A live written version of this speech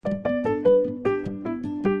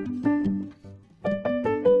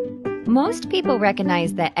Most people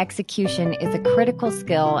recognize that execution is a critical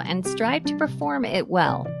skill and strive to perform it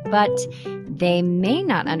well, but they may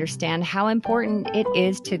not understand how important it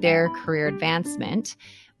is to their career advancement,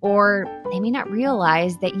 or they may not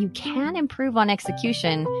realize that you can improve on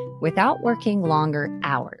execution without working longer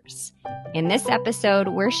hours. In this episode,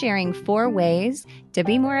 we're sharing 4 ways to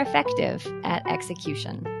be more effective at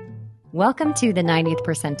execution. Welcome to the 90th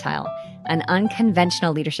Percentile, an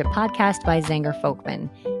unconventional leadership podcast by Zenger Folkman.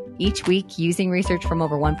 Each week, using research from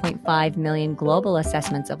over 1.5 million global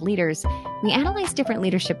assessments of leaders, we analyze different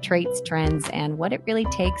leadership traits, trends, and what it really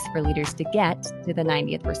takes for leaders to get to the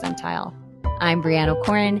 90th percentile. I'm Brianne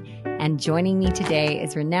O'Corin, and joining me today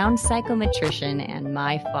is renowned psychometrician and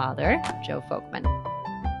my father, Joe Folkman.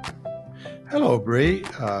 Hello, Bri.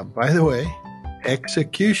 By the way,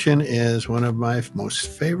 execution is one of my most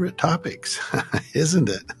favorite topics, isn't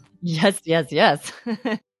it? Yes.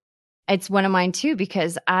 It's one of mine too,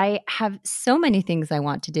 because I have so many things I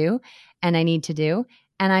want to do and I need to do.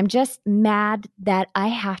 And I'm just mad that I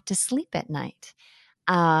have to sleep at night.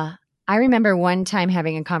 I remember one time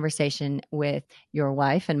having a conversation with your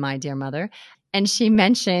wife and my dear mother. And she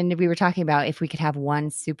mentioned, we were talking about if we could have one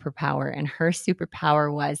superpower. And her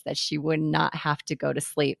superpower was that she would not have to go to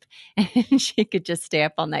sleep. And she could just stay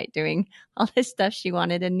up all night doing all this stuff she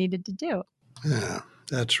wanted and needed to do. Yeah,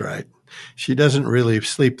 that's right. She doesn't really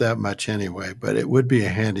sleep that much anyway, but it would be a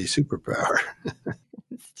handy superpower.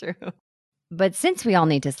 It's true. But since we all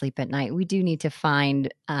need to sleep at night, we do need to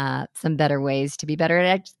find some better ways to be better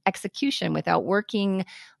at execution without working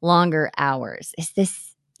longer hours. Is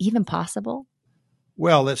this even possible?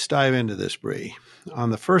 Well, let's dive into this, Bri. On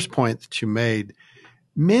the first point that you made,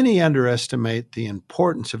 many underestimate the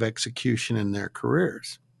importance of execution in their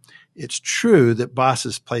careers. It's true that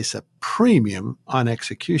bosses place a premium on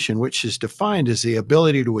execution, which is defined as the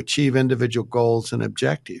ability to achieve individual goals and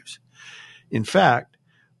objectives. In fact,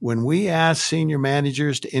 when we asked senior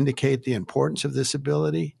managers to indicate the importance of this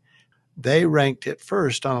ability, they ranked it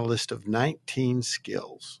first on a list of 19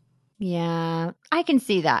 skills. Yeah, I can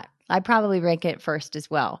see that. I'd probably rank it first as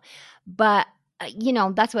well. But,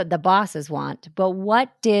 that's what the bosses want. But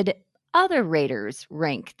what did other raters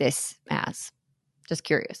rank this as? Just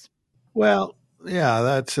curious. Well, yeah,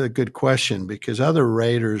 that's a good question because other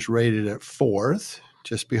raters rated it fourth,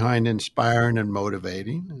 just behind inspiring and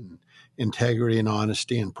motivating, and integrity and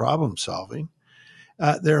honesty and problem solving.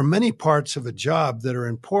 There are many parts of a job that are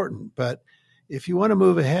important, but if you want to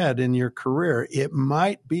move ahead in your career, it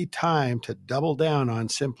might be time to double down on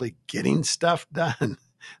simply getting stuff done.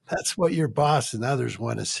 That's what your boss and others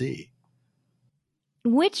want to see.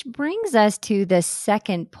 Which brings us to the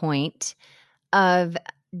second point of,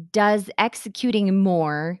 does executing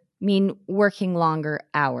more mean working longer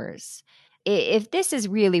hours? If this is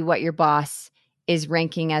really what your boss is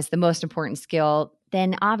ranking as the most important skill,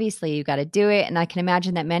 then obviously you got to do it. And I can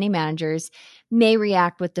imagine that many managers may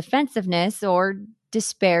react with defensiveness or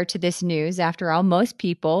despair to this news. After all, most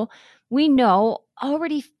people we know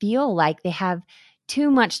already feel like they have too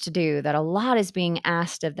much to do, that a lot is being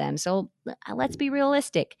asked of them. So let's be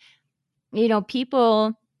realistic.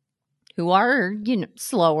 People who are,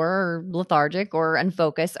 slower or lethargic or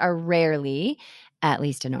unfocused are rarely, at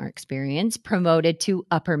least in our experience, promoted to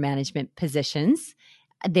upper management positions.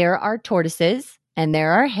 There are tortoises and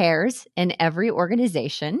there are hares in every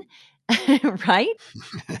organization, right?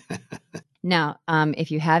 Now,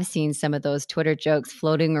 if you have seen some of those Twitter jokes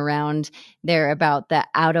floating around there about the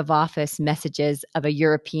out-of-office messages of a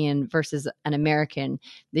European versus an American,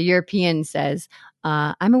 the European says,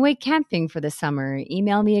 I'm away camping for the summer.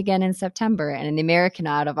 Email me again in September. And the American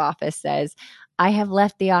out-of-office says, I have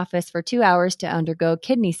left the office for 2 hours to undergo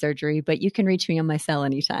kidney surgery, but you can reach me on my cell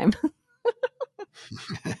anytime.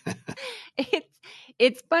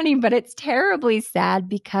 It's funny, but it's terribly sad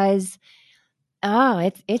because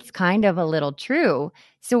it's kind of a little true.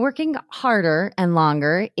 So working harder and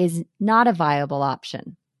longer is not a viable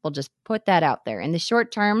option. We'll just put that out there. In the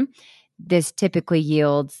short term, this typically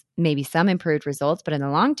yields maybe some improved results, but in the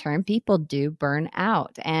long term, people do burn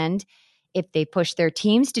out. And if they push their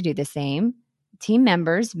teams to do the same, team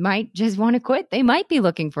members might just want to quit. They might be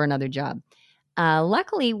looking for another job.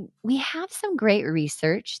 Luckily, we have some great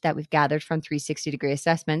research that we've gathered from 360-degree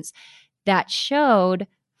assessments that showed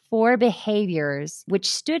 4 behaviors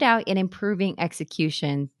which stood out in improving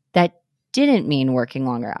execution that didn't mean working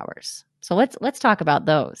longer hours. So let's talk about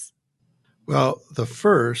those. Well, the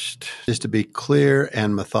first is to be clear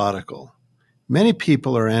and methodical. Many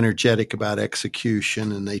people are energetic about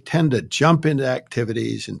execution and they tend to jump into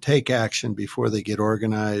activities and take action before they get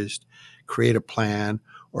organized, create a plan,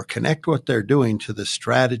 or connect what they're doing to the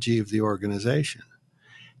strategy of the organization.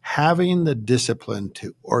 Having the discipline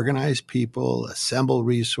to organize people, assemble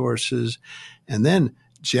resources, and then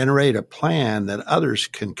generate a plan that others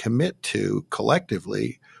can commit to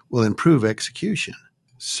collectively will improve execution.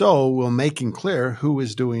 So will making clear who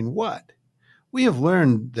is doing what. We have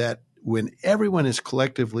learned that when everyone is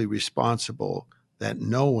collectively responsible, that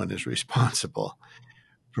no one is responsible.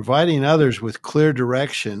 Providing others with clear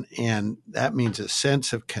direction, and that means a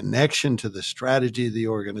sense of connection to the strategy of the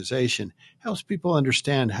organization, helps people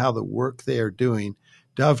understand how the work they are doing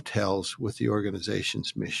dovetails with the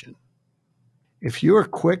organization's mission. If you are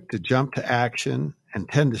quick to jump to action and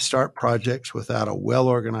tend to start projects without a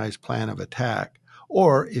well-organized plan of attack,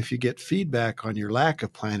 or if you get feedback on your lack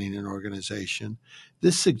of planning and organization,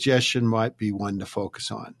 this suggestion might be one to focus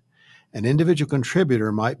on. An individual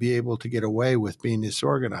contributor might be able to get away with being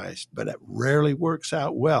disorganized, but it rarely works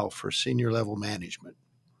out well for senior level management.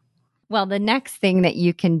 Well, the next thing that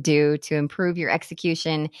you can do to improve your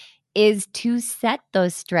execution is to set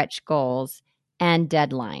those stretch goals and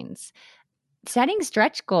deadlines. Setting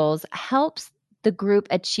stretch goals helps the group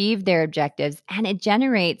achieve their objectives, and it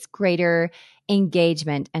generates greater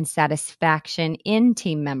engagement and satisfaction in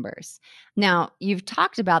team members. Now, you've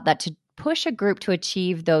talked about that to push a group to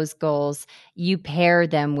achieve those goals, you pair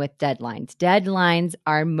them with deadlines. Deadlines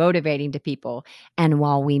are motivating to people. And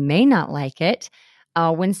while we may not like it,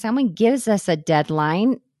 when someone gives us a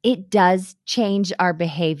deadline, it does change our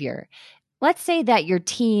behavior. Let's say that your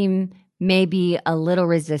team may be a little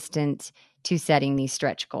resistant to setting these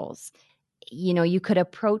stretch goals. You could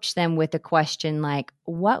approach them with a question like,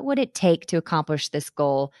 what would it take to accomplish this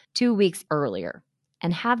goal 2 weeks earlier?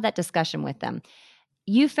 And have that discussion with them.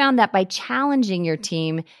 You found that by challenging your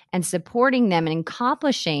team and supporting them in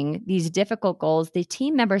accomplishing these difficult goals, the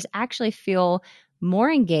team members actually feel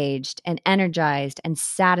more engaged and energized and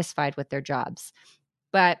satisfied with their jobs.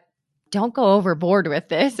 But don't go overboard with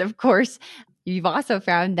this. Of course, you've also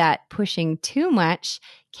found that pushing too much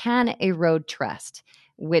can erode trust,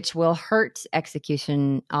 which will hurt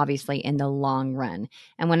execution, obviously, in the long run.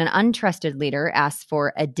 And when an untrusted leader asks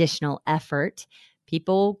for additional effort,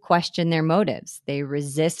 people question their motives. They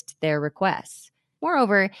resist their requests.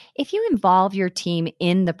 Moreover, if you involve your team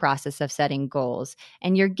in the process of setting goals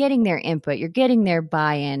and you're getting their input, you're getting their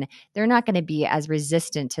buy-in, they're not going to be as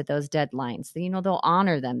resistant to those deadlines. They'll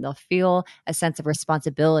honor them. They'll feel a sense of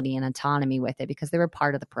responsibility and autonomy with it because they were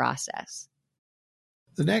part of the process.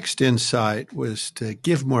 The next insight was to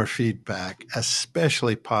give more feedback,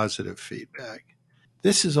 especially positive feedback.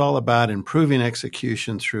 This is all about improving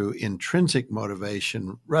execution through intrinsic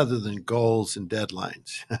motivation rather than goals and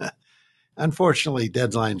deadlines. Unfortunately,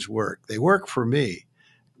 deadlines work. They work for me.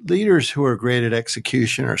 Leaders who are great at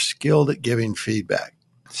execution are skilled at giving feedback.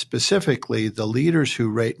 Specifically, the leaders who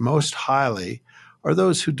rate most highly are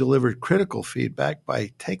those who delivered critical feedback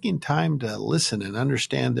by taking time to listen and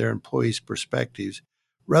understand their employees' perspectives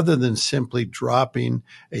rather than simply dropping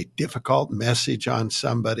a difficult message on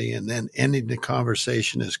somebody and then ending the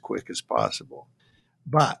conversation as quick as possible.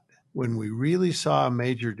 But when we really saw a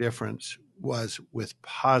major difference was with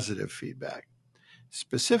positive feedback.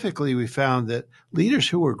 Specifically, we found that leaders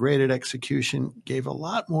who were great at execution gave a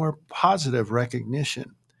lot more positive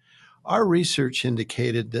recognition. Our research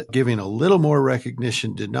indicated that giving a little more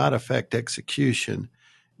recognition did not affect execution.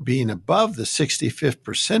 Being above the 65th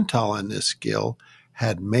percentile on this skill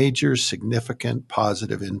had major, significant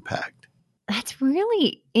positive impact. That's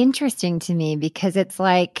really interesting to me because it's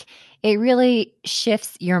like it really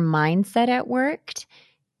shifts your mindset at work,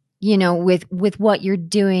 with what you're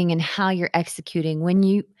doing and how you're executing. When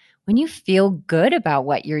you feel good about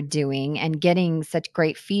what you're doing and getting such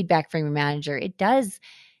great feedback from your manager, it does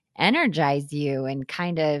energize you and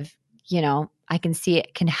kind of, I can see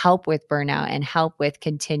it can help with burnout and help with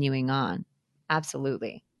continuing on.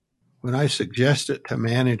 Absolutely. When I suggest it to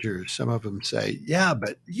managers, some of them say, yeah,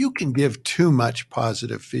 but you can give too much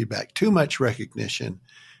positive feedback, too much recognition.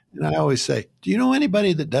 And I always say, do you know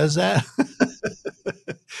anybody that does that?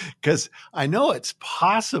 Because I know it's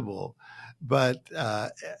possible, but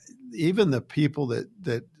even the people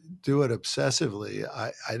that do it obsessively,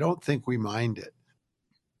 I don't think we mind it.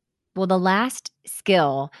 Well, the last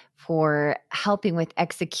skill for helping with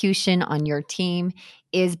execution on your team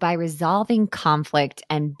is by resolving conflict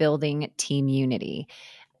and building team unity.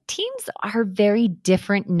 Teams are very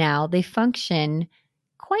different now. They function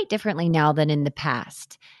quite differently now than in the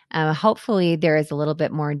past. Hopefully, there is a little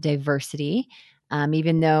bit more diversity,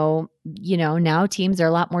 even though, now teams are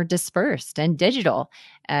a lot more dispersed and digital.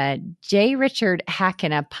 J. Richard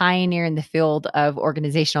Hacken, a pioneer in the field of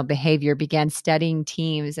organizational behavior, began studying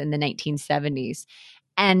teams in the 1970s.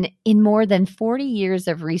 And in more than 40 years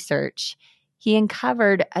of research, he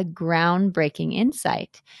uncovered a groundbreaking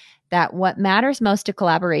insight that what matters most to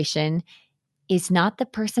collaboration is not the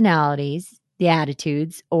personalities, the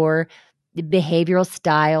attitudes, or the behavioral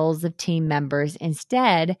styles of team members.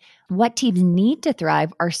 Instead, what teams need to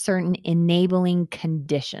thrive are certain enabling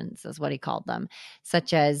conditions, is what he called them,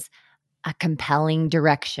 such as a compelling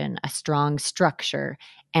direction, a strong structure,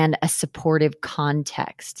 and a supportive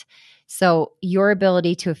context. So, your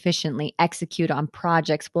ability to efficiently execute on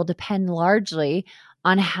projects will depend largely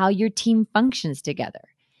on how your team functions together.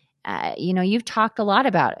 You've talked a lot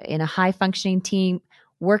about in a high functioning team,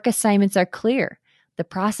 work assignments are clear. The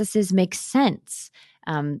processes make sense.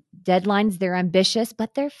 Deadlines, they're ambitious,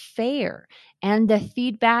 but they're fair. And the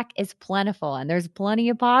feedback is plentiful. And there's plenty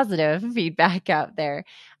of positive feedback out there.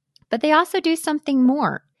 But they also do something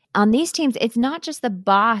more. On these teams, it's not just the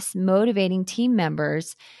boss motivating team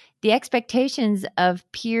members. The expectations of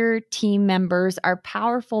peer team members are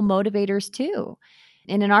powerful motivators too.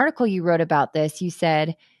 In an article you wrote about this, you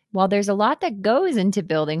said, while there's a lot that goes into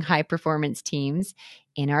building high-performance teams,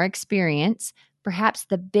 in our experience, perhaps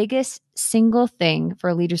the biggest single thing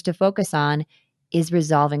for leaders to focus on is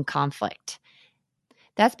resolving conflict.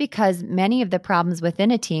 That's because many of the problems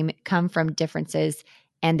within a team come from differences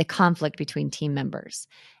and the conflict between team members.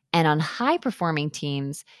 And on high-performing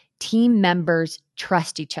teams, team members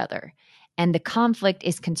trust each other, and the conflict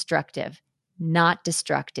is constructive, not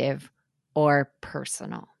destructive or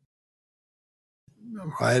personal.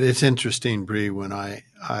 Right. It's interesting, Bree, when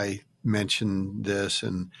I mentioned this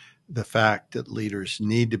and the fact that leaders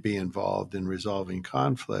need to be involved in resolving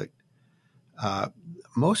conflict.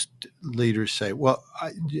 Most leaders say, well,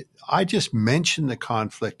 I just mentioned the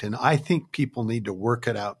conflict and I think people need to work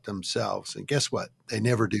it out themselves. And guess what? They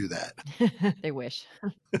never do that. They wish.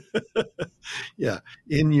 Yeah.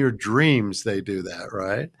 In your dreams, they do that,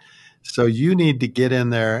 right? So you need to get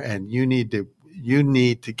in there and you need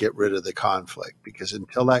to get rid of the conflict, because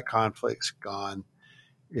until that conflict's gone,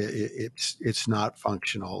 it's not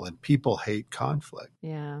functional, and people hate conflict.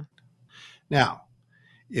 Yeah. Now,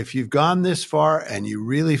 if you've gone this far and you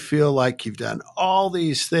really feel like you've done all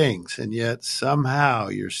these things and yet somehow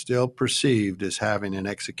you're still perceived as having an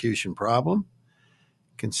execution problem,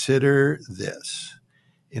 consider this.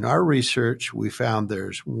 In our research, we found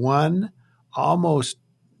there's one almost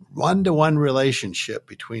one-to-one relationship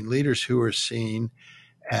between leaders who are seen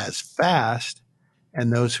as fast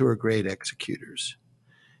and those who are great executors.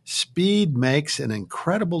 Speed makes an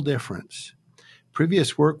incredible difference.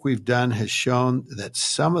 Previous work we've done has shown that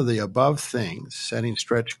some of the above things, setting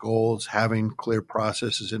stretch goals, having clear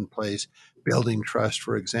processes in place, building trust,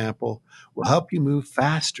 for example, will help you move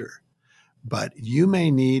faster. But you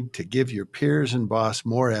may need to give your peers and boss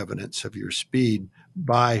more evidence of your speed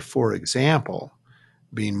by, for example,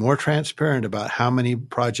 being more transparent about how many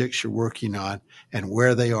projects you're working on and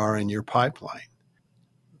where they are in your pipeline.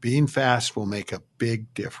 Being fast will make a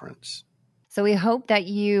big difference. So we hope that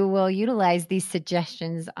you will utilize these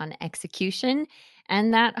suggestions on execution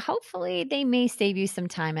and that hopefully they may save you some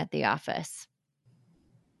time at the office.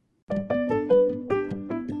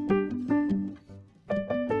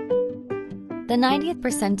 The 90th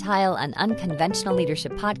Percentile, an Unconventional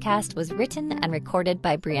Leadership podcast, was written and recorded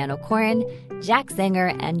by Brianna Corin, Jack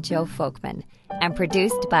Zenger, and Joe Folkman, and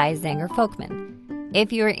produced by Zenger Folkman.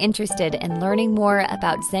 If you are interested in learning more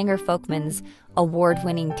about Zenger Folkman's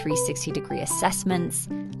award-winning 360-degree assessments,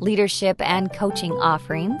 leadership, and coaching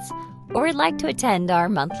offerings, or would like to attend our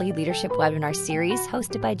monthly leadership webinar series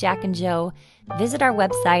hosted by Jack and Joe, visit our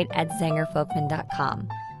website at zengerfolkman.com.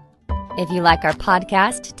 If you like our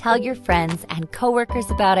podcast, tell your friends and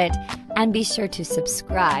coworkers about it, and be sure to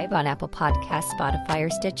subscribe on Apple Podcasts, Spotify, or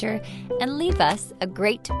Stitcher, and leave us a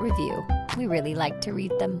great review. We really like to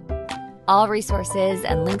read them. All resources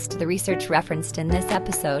and links to the research referenced in this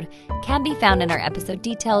episode can be found in our episode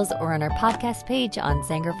details or on our podcast page on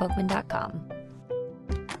zengerfolkman.com.